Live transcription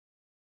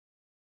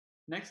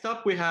Next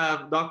up, we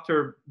have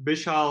Dr.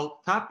 Bishal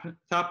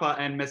Thapa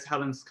and Ms.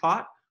 Helen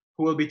Scott,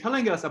 who will be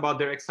telling us about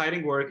their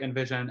exciting work and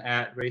vision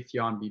at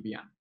RAYTHEON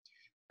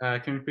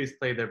BBN. Can we please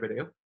play their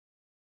video?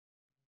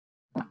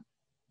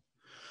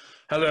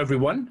 Hello,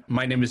 everyone.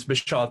 My name is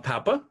Bishal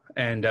Thapa,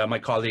 and my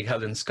colleague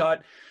Helen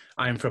Scott.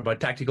 I'm from a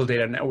Tactical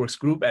Data Networks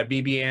group at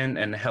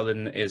BBN, and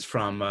Helen is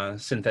from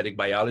Synthetic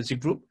Biology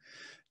group.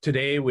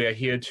 Today, we are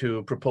here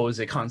to propose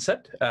a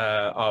concept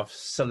of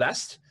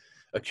CELESTE,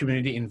 a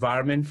community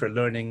environment for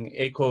learning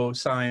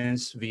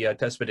eco-science via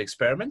testbed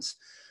experiments.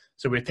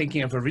 So we're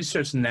thinking of a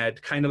research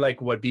net, kind of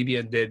like what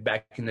BBN did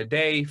back in the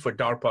day for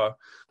DARPA,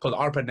 called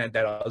ARPANET,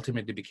 that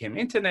ultimately became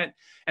Internet.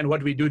 And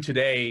what we do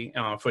today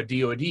for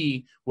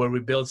DoD, where we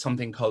build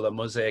something called a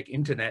Mosaic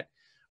Internet,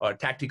 or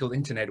tactical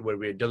internet, where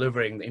we're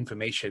delivering the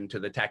information to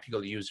the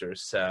tactical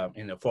users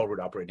in the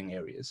forward operating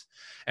areas.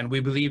 And we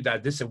believe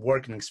that this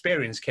work and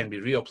experience can be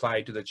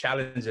reapplied to the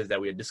challenges that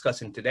we're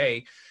discussing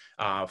today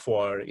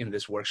in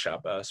this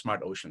workshop,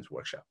 Smart Oceans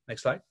workshop.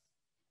 Next slide.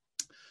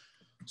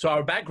 So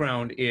our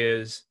background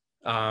is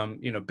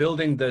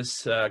building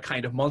this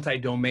kind of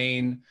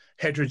multi-domain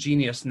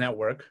heterogeneous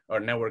network,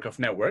 or network of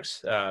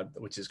networks,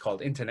 which is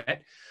called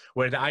Internet,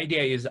 where the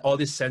idea is all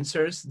these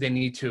sensors, they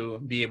need to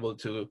be able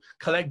to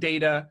collect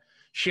data,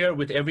 share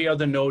with every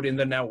other node in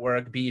the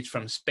network, be it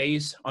from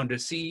space,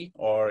 undersea,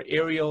 or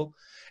aerial,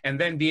 and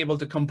then be able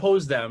to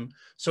compose them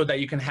so that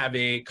you can have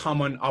a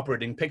common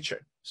operating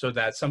picture, so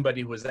that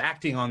somebody who is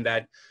acting on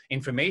that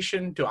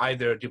information to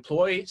either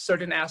deploy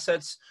certain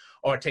assets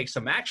or take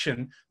some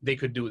action, they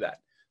could do that.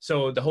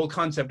 So the whole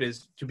concept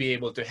is to be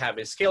able to have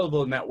a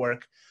scalable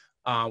network,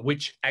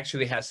 which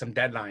actually has some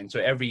deadlines. So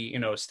every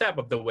step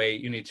of the way,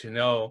 you need to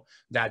know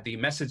that the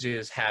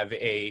messages have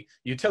a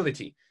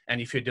utility.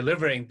 And if you're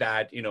delivering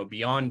that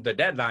beyond the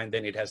deadline,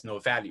 then it has no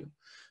value.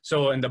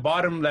 So in the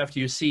bottom left,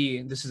 you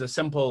see this is a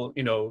simple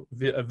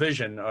a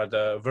vision or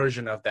the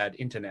version of that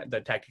internet,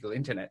 the tactical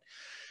internet.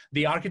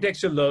 The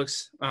architecture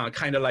looks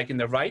kind of like in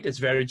the right. It's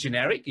very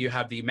generic. You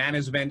have the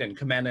management and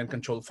command and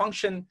control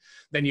function.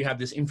 Then you have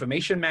this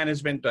information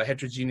management, the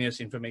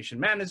heterogeneous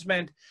information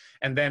management.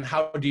 And then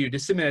how do you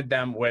disseminate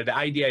them, where the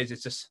idea is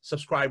it's just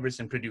subscribers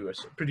and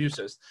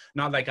producers,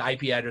 not like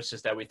IP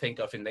addresses that we think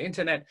of in the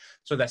internet,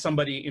 so that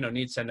somebody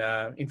needs an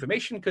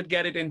information could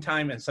get it in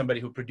time, and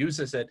somebody who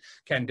produces it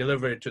can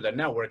deliver it to the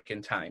network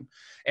in time.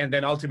 And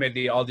then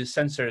ultimately all these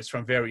sensors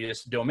from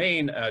various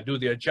domain do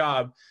their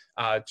job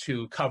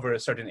to cover a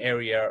certain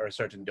area or a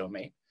certain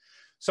domain.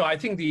 So I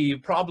think the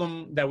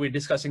problem that we're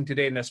discussing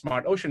today in the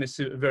Smart Ocean is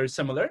very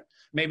similar,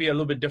 maybe a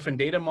little bit different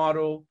data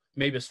model,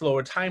 maybe a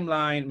slower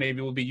timeline,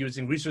 maybe we'll be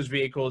using research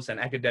vehicles and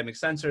academic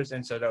sensors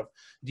instead of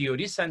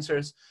DoD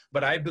sensors.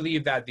 But I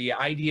believe that the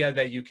idea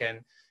that you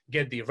can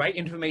get the right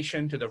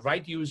information to the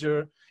right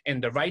user in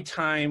the right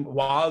time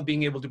while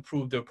being able to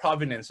prove the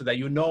provenance so that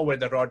you know where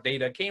the raw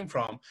data came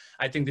from,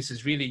 I think this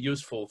is really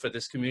useful for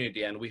this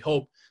community, and we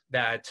hope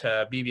that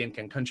BBN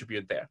can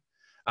contribute there.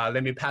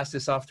 Let me pass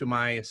this off to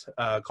my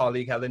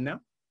colleague Helen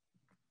now.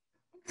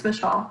 Thanks,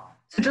 Bishal.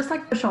 So just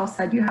like Bishal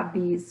said, you have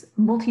these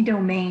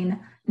multi-domain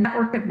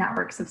network of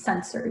networks of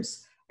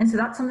sensors. And so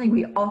that's something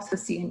we also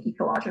see in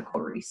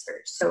ecological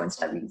research. So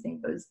instead of using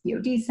those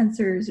DoD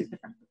sensors or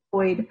different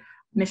deployed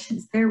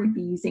missions there, we'd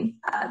be using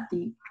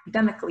the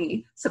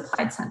academically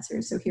supplied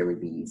sensors. So here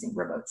we'd be using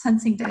remote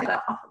sensing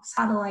data off of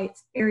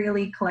satellites,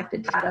 aerially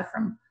collected data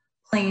from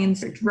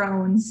planes or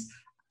drones,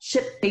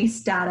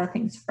 ship-based data,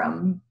 things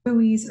from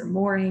buoys or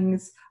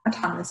moorings,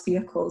 autonomous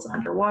vehicles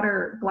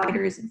underwater,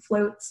 gliders and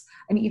floats,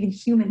 and even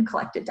human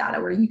collected data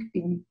where you could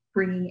be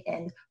bringing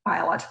in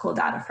biological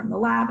data from the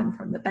lab and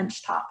from the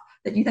benchtop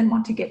that you then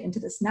want to get into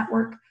this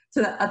network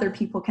so that other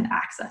people can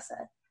access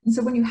it. And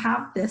so when you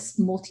have this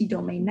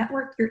multi-domain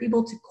network, you're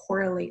able to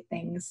correlate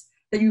things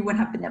that you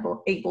wouldn't have been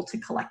able to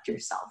collect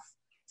yourself.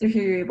 So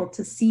here you're able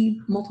to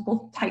see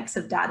multiple types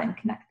of data and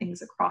connect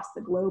things across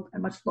the globe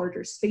at much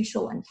larger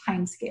spatial and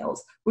time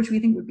scales, which we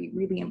think would be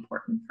really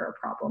important for a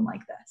problem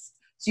like this.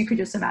 So you could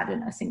just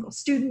imagine a single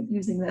student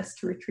using this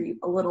to retrieve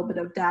a little bit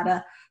of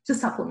data to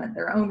supplement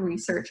their own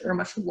research or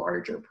much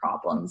larger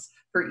problems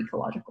for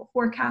ecological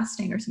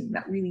forecasting or something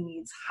that really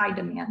needs high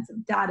demands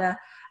of data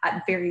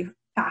at very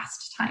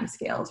fast time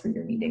scales where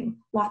you're needing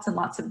lots and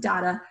lots of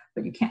data,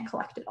 but you can't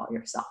collect it all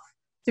yourself.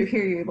 So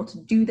here you're able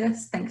to do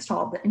this thanks to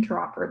all the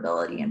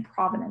interoperability and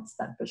provenance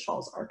that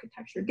Bishal's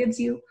architecture gives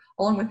you,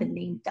 along with a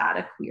named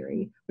data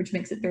query, which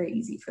makes it very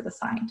easy for the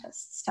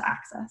scientists to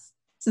access.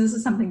 So this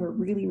is something we're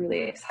really,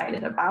 really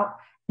excited about.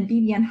 And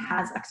BBN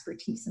has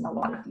expertise in a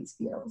lot of these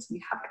fields.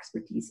 We have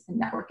expertise in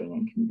networking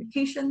and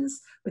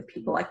communications with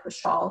people like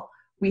Bishal.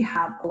 We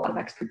have a lot of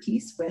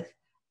expertise with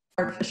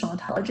artificial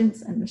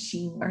intelligence and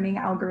machine learning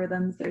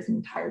algorithms. There's an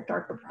entire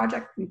DARPA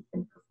project we've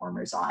been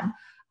performers on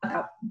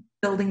about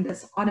building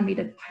this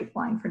automated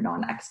pipeline for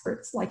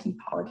non-experts like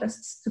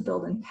ecologists to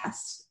build and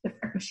test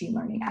different machine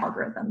learning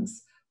algorithms.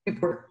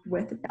 We've worked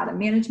with data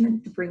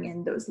management to bring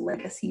in those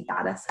legacy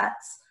data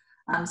sets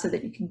so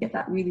that you can get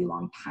that really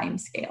long time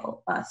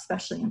scale,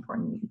 especially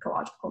important in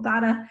ecological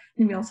data.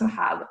 And we also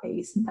have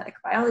a synthetic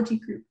biology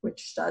group, which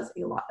which does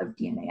a lot of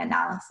DNA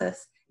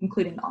analysis,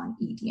 including on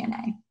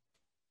eDNA.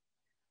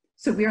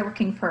 So we are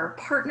looking for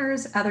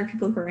partners, other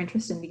people who are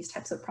interested in these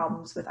types of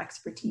problems with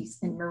expertise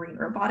in marine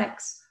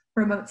robotics,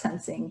 remote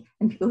sensing,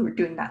 and people who are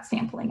doing that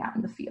sampling out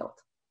in the field.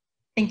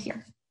 Thank you.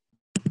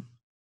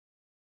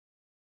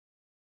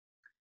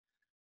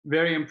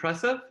 Very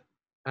impressive.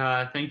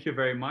 Thank you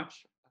very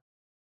much.